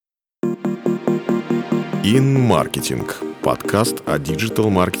Маркетинг. Подкаст о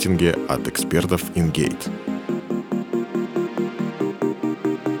диджитал-маркетинге от экспертов InGate.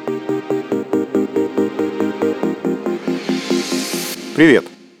 Привет!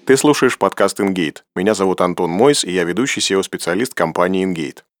 Ты слушаешь подкаст InGate. Меня зовут Антон Мойс, и я ведущий SEO-специалист компании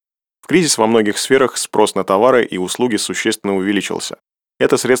InGate. В кризис во многих сферах спрос на товары и услуги существенно увеличился.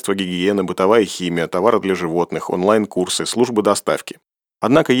 Это средства гигиены, бытовая химия, товары для животных, онлайн-курсы, службы доставки.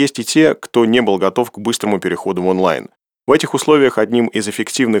 Однако есть и те, кто не был готов к быстрому переходу в онлайн. В этих условиях одним из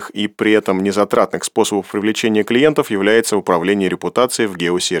эффективных и при этом незатратных способов привлечения клиентов является управление репутацией в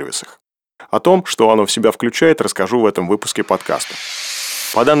геосервисах. О том, что оно в себя включает, расскажу в этом выпуске подкаста.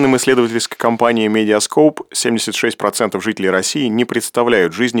 По данным исследовательской компании Mediascope, 76% жителей России не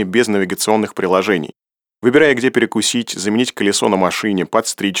представляют жизни без навигационных приложений. Выбирая, где перекусить, заменить колесо на машине,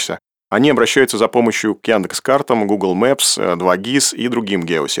 подстричься, они обращаются за помощью к Яндекс.Картам, Google Maps, 2GIS и другим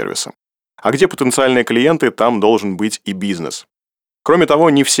геосервисам. А где потенциальные клиенты, там должен быть и бизнес. Кроме того,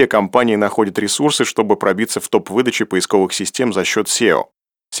 не все компании находят ресурсы, чтобы пробиться в топ выдачи поисковых систем за счет SEO.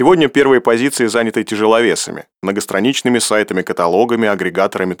 Сегодня первые позиции заняты тяжеловесами, многостраничными сайтами, каталогами,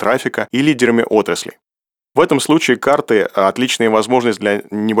 агрегаторами трафика и лидерами отрасли. В этом случае карты – отличная возможность для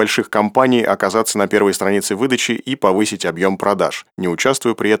небольших компаний оказаться на первой странице выдачи и повысить объем продаж, не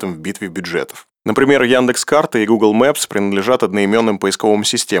участвуя при этом в битве бюджетов. Например, Яндекс.Карты и Google Maps принадлежат одноименным поисковым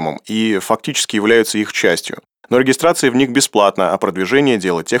системам и фактически являются их частью. Но регистрация в них бесплатна, а продвижение –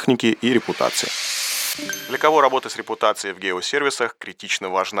 дело техники и репутации. Для кого работа с репутацией в геосервисах критично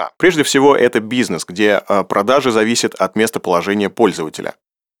важна? Прежде всего, это бизнес, где продажи зависят от местоположения пользователя.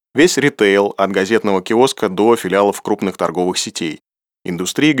 Весь ритейл, от газетного киоска до филиалов крупных торговых сетей.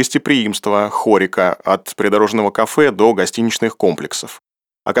 Индустрия гостеприимства, хорика, от придорожного кафе до гостиничных комплексов.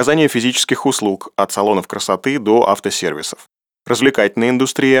 Оказание физических услуг, от салонов красоты до автосервисов. Развлекательная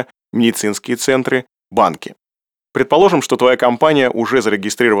индустрия, медицинские центры, банки. Предположим, что твоя компания уже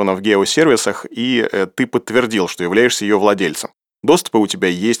зарегистрирована в геосервисах, и ты подтвердил, что являешься ее владельцем. Доступы у тебя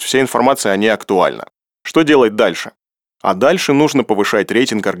есть, вся информация о ней актуальна. Что делать дальше? А дальше нужно повышать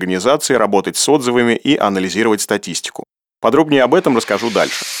рейтинг организации, работать с отзывами и анализировать статистику. Подробнее об этом расскажу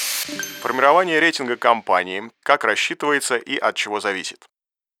дальше. Формирование рейтинга компании, как рассчитывается и от чего зависит.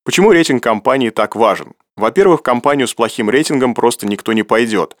 Почему рейтинг компании так важен? Во-первых, в компанию с плохим рейтингом просто никто не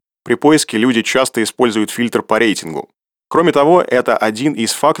пойдет. При поиске люди часто используют фильтр по рейтингу. Кроме того, это один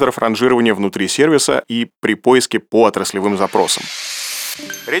из факторов ранжирования внутри сервиса и при поиске по отраслевым запросам.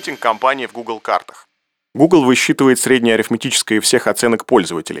 Рейтинг компании в Google картах. Google высчитывает среднее арифметическое всех оценок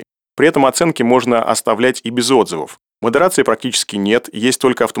пользователей. При этом оценки можно оставлять и без отзывов. Модерации практически нет, есть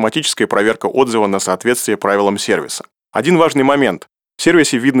только автоматическая проверка отзыва на соответствие правилам сервиса. Один важный момент. В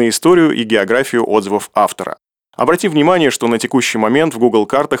сервисе видно историю и географию отзывов автора. Обрати внимание, что на текущий момент в Google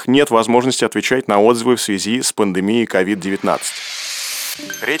картах нет возможности отвечать на отзывы в связи с пандемией COVID-19.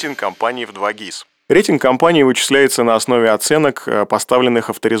 Рейтинг компании в 2GIS. Рейтинг компании вычисляется на основе оценок, поставленных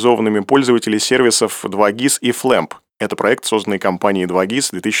авторизованными пользователями сервисов 2GIS и Flamp. Это проект, созданный компанией 2GIS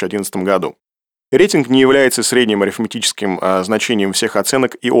в 2011 году. Рейтинг не является средним арифметическим значением всех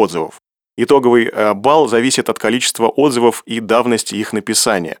оценок и отзывов. Итоговый балл зависит от количества отзывов и давности их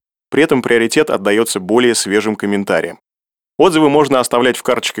написания. При этом приоритет отдается более свежим комментариям. Отзывы можно оставлять в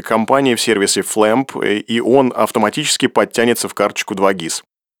карточке компании в сервисе Flamp, и он автоматически подтянется в карточку 2GIS.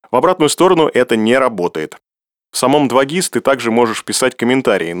 В обратную сторону это не работает. В самом 2GIS ты также можешь писать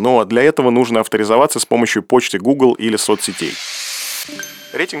комментарии, но для этого нужно авторизоваться с помощью почты Google или соцсетей.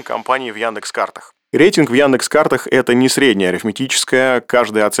 Рейтинг компании в Яндекс.Картах. Рейтинг в Яндекс.Картах – это не средняя арифметическая,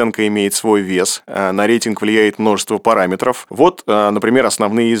 каждая оценка имеет свой вес, на рейтинг влияет множество параметров. Вот, например,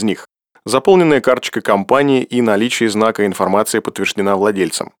 основные из них. Заполненная карточка компании и наличие знака информации подтверждена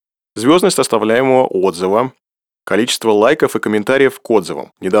владельцем. Звездность оставляемого отзыва. Количество лайков и комментариев к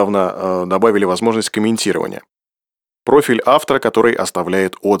отзывам. Недавно добавили возможность комментирования. Профиль автора, который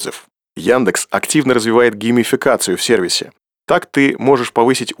оставляет отзыв. Яндекс активно развивает геймификацию в сервисе. Так ты можешь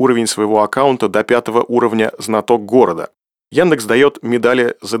повысить уровень своего аккаунта до 5-го уровня «Знаток города». Яндекс дает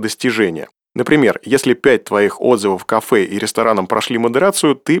медали за достижения. Например, если 5 твоих отзывов в кафе и ресторанам прошли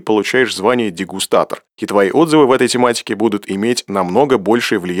модерацию, ты получаешь звание «Дегустатор». И твои отзывы в этой тематике будут иметь намного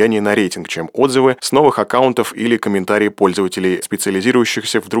большее влияние на рейтинг, чем отзывы с новых аккаунтов или комментарии пользователей,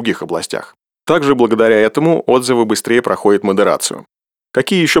 специализирующихся в других областях. Также благодаря этому отзывы быстрее проходят модерацию.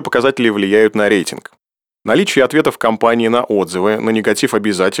 Какие еще показатели влияют на рейтинг? Наличие ответов компании на отзывы, на негатив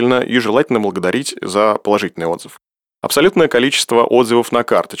обязательно и желательно благодарить за положительный отзыв. Абсолютное количество отзывов на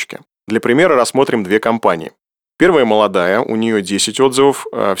карточке. Для примера рассмотрим две компании. Первая молодая, у нее 10 отзывов,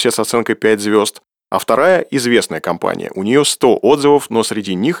 все с оценкой 5 звезд. А вторая – известная компания. У нее 100 отзывов, но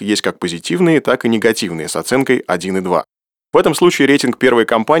среди них есть как позитивные, так и негативные с оценкой 1,2. В этом случае рейтинг первой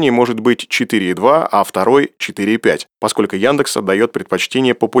компании может быть 4,2, а второй – 4,5, поскольку Яндекс отдает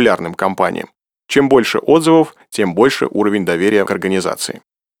предпочтение популярным компаниям. Чем больше отзывов, тем больше уровень доверия к организации.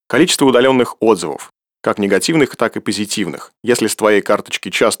 Количество удаленных отзывов, как негативных, так и позитивных. Если с твоей карточки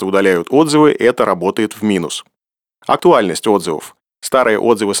часто удаляют отзывы, это работает в минус. Актуальность отзывов. Старые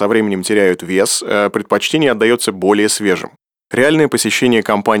отзывы со временем теряют вес, предпочтение отдается более свежим. Реальное посещение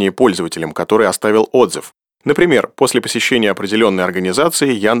компании пользователем, который оставил отзыв. Например, после посещения определенной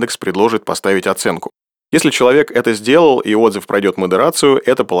организации Яндекс предложит поставить оценку. Если человек это сделал и отзыв пройдет модерацию,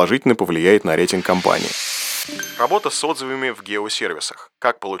 это положительно повлияет на рейтинг компании. Работа с отзывами в геосервисах.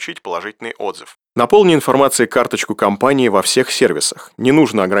 Как получить положительный отзыв? Наполни информацией карточку компании во всех сервисах. Не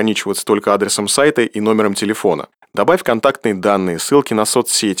нужно ограничиваться только адресом сайта и номером телефона. Добавь контактные данные, ссылки на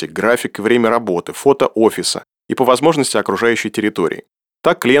соцсети, график и время работы, фото офиса и по возможности окружающей территории.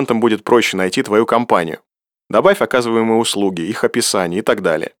 Так клиентам будет проще найти твою компанию. Добавь оказываемые услуги, их описание и так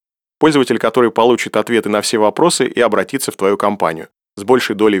далее. Пользователь, который получит ответы на все вопросы и обратится в твою компанию, с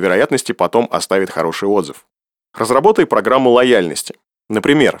большей долей вероятности потом оставит хороший отзыв. Разработай программу лояльности.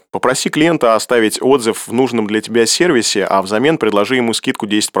 Например, попроси клиента оставить отзыв в нужном для тебя сервисе, а взамен предложи ему скидку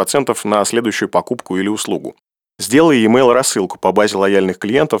 10% на следующую покупку или услугу. Сделай email-рассылку по базе лояльных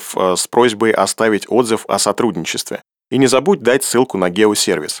клиентов с просьбой оставить отзыв о сотрудничестве. И не забудь дать ссылку на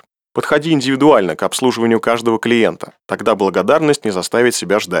геосервис. Подходи индивидуально к обслуживанию каждого клиента, тогда благодарность не заставит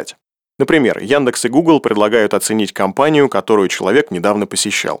себя ждать. Например, Яндекс и Google предлагают оценить компанию, которую человек недавно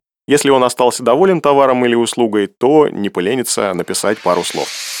посещал. Если он остался доволен товаром или услугой, то не поленится написать пару слов.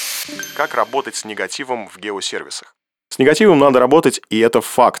 Как работать с негативом в геосервисах? С негативом надо работать, и это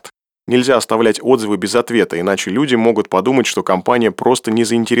факт. Нельзя оставлять отзывы без ответа, иначе люди могут подумать, что компания просто не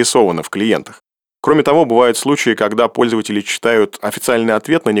заинтересована в клиентах. Кроме того, бывают случаи, когда пользователи читают официальный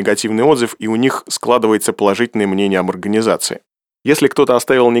ответ на негативный отзыв, и у них складывается положительное мнение об организации. Если кто-то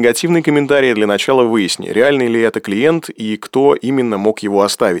оставил негативный комментарий, для начала выясни, реальный ли это клиент и кто именно мог его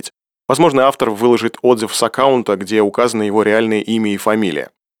оставить. Возможно, автор выложит отзыв с аккаунта, где указано его реальное имя и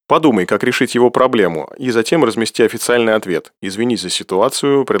фамилия. Подумай, как решить его проблему, и затем размести официальный ответ. Извинись за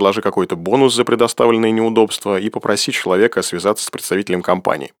ситуацию, предложи какой-то бонус за предоставленные неудобства и попроси человека связаться с представителем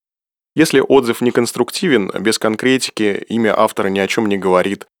компании. Если отзыв неконструктивен, без конкретики, имя автора ни о чем не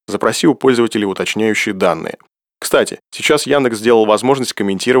говорит, запроси у пользователя уточняющие данные. Кстати, сейчас Яндекс сделал возможность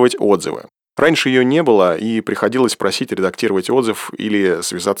комментировать отзывы. Раньше ее не было, и приходилось просить редактировать отзыв или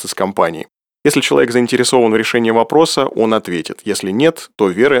связаться с компанией. Если человек заинтересован в решении вопроса, он ответит. Если нет, то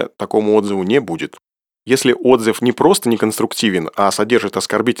веры такому отзыву не будет. Если отзыв не просто неконструктивен, а содержит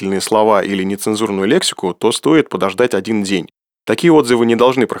оскорбительные слова или нецензурную лексику, то стоит подождать 1 день. Такие отзывы не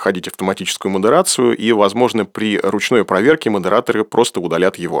должны проходить автоматическую модерацию, и, возможно, при ручной проверке модераторы просто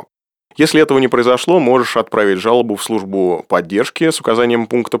удалят его. Если этого не произошло, можешь отправить жалобу в службу поддержки с указанием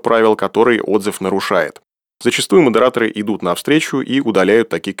пункта правил, который отзыв нарушает. Зачастую модераторы идут навстречу и удаляют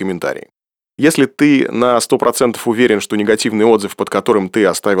такие комментарии. Если ты на 100% уверен, что негативный отзыв, под которым ты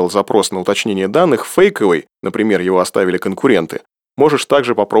оставил запрос на уточнение данных, фейковый, например, его оставили конкуренты, можешь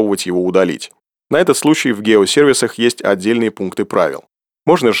также попробовать его удалить. На этот случай в геосервисах есть отдельные пункты правил.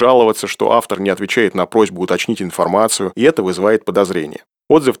 Можно жаловаться, что автор не отвечает на просьбу уточнить информацию, и это вызывает подозрение.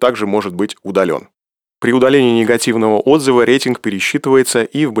 Отзыв также может быть удален. При удалении негативного отзыва рейтинг пересчитывается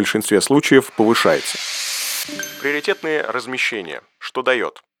и в большинстве случаев повышается. Приоритетные размещения. Что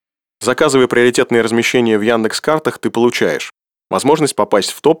дает? Заказывая приоритетные размещения в Яндекс.Картах, ты получаешь возможность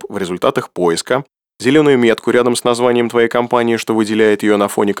попасть в топ в результатах поиска, зеленую метку рядом с названием твоей компании, что выделяет ее на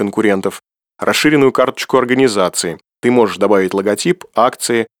фоне конкурентов, расширенную карточку организации. Ты можешь добавить логотип,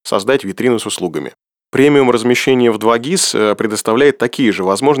 акции, создать витрину с услугами. Премиум размещение в 2GIS предоставляет такие же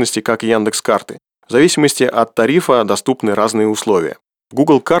возможности, как и Яндекс.Карты. В зависимости от тарифа доступны разные условия. В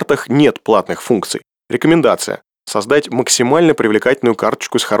Google картах нет платных функций. Рекомендация. Создать максимально привлекательную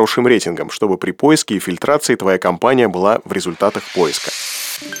карточку с хорошим рейтингом, чтобы при поиске и фильтрации твоя компания была в результатах поиска.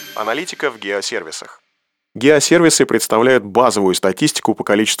 Аналитика в геосервисах. Геосервисы представляют базовую статистику по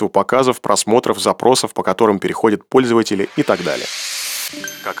количеству показов, просмотров, запросов, по которым переходят пользователи и так далее.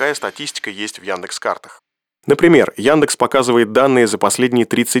 Какая статистика есть в Яндекс.Картах? Например, Яндекс показывает данные за последние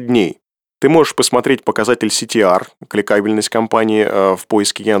 30 дней. Ты можешь посмотреть показатель CTR, кликабельность компании в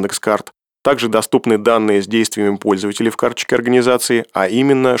поиске Яндекс.Карт. Также доступны данные с действиями пользователей в карточке организации, а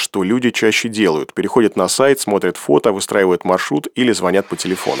именно, что люди чаще делают. Переходят на сайт, смотрят фото, выстраивают маршрут или звонят по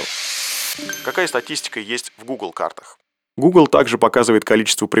телефону. Какая статистика есть в Google картах? Google также показывает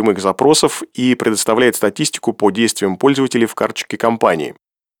количество прямых запросов и предоставляет статистику по действиям пользователей в карточке компании.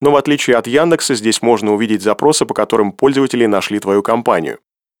 Но в отличие от Яндекса, здесь можно увидеть запросы, по которым пользователи нашли твою компанию.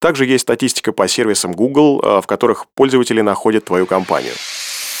 Также есть статистика по сервисам Google, в которых пользователи находят твою компанию.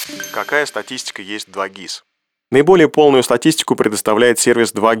 Какая статистика есть 2GIS? Наиболее полную статистику предоставляет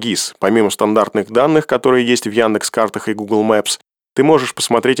сервис 2GIS. Помимо стандартных данных, которые есть в Яндекс.Картах и Google Maps, ты можешь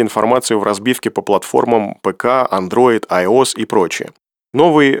посмотреть информацию в разбивке по платформам ПК, Android, iOS и прочее.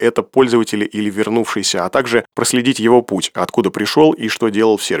 Новые – это пользователи или вернувшиеся, а также проследить его путь, откуда пришел и что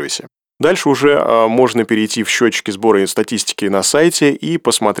делал в сервисе. Дальше уже можно перейти в счетчики сбора статистики на сайте и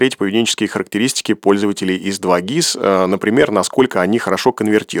посмотреть поведенческие характеристики пользователей из 2GIS, например, насколько они хорошо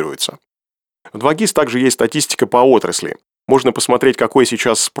конвертируются. В 2GIS также есть статистика по отрасли. Можно посмотреть, какой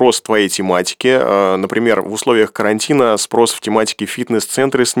сейчас спрос в твоей тематике. Например, в условиях карантина спрос в тематике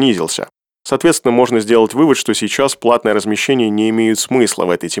фитнес-центры снизился. Соответственно, можно сделать вывод, что сейчас платное размещение не имеет смысла в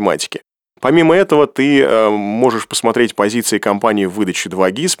этой тематике. Помимо этого, ты можешь посмотреть позиции компании в выдаче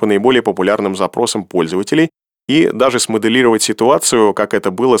 2GIS по наиболее популярным запросам пользователей и даже смоделировать ситуацию, как это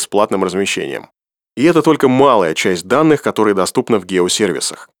было с платным размещением. И это только малая часть данных, которые доступны в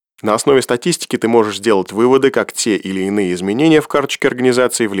геосервисах. На основе статистики ты можешь сделать выводы, как те или иные изменения в карточке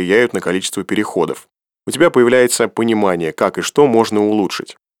организации влияют на количество переходов. У тебя появляется понимание, как и что можно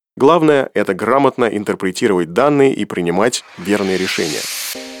улучшить. Главное – это грамотно интерпретировать данные и принимать верные решения.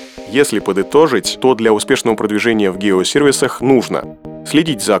 Если подытожить, то для успешного продвижения в геосервисах нужно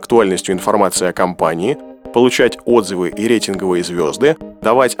следить за актуальностью информации о компании, получать отзывы и рейтинговые звезды,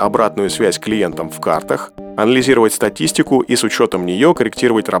 давать обратную связь клиентам в картах, анализировать статистику и с учетом нее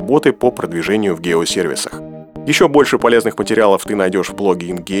корректировать работы по продвижению в геосервисах. Еще больше полезных материалов ты найдешь в блоге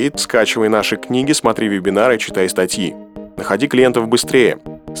InGate, скачивай наши книги, смотри вебинары, читай статьи. Находи клиентов быстрее.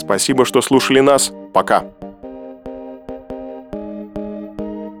 Спасибо, что слушали нас. Пока!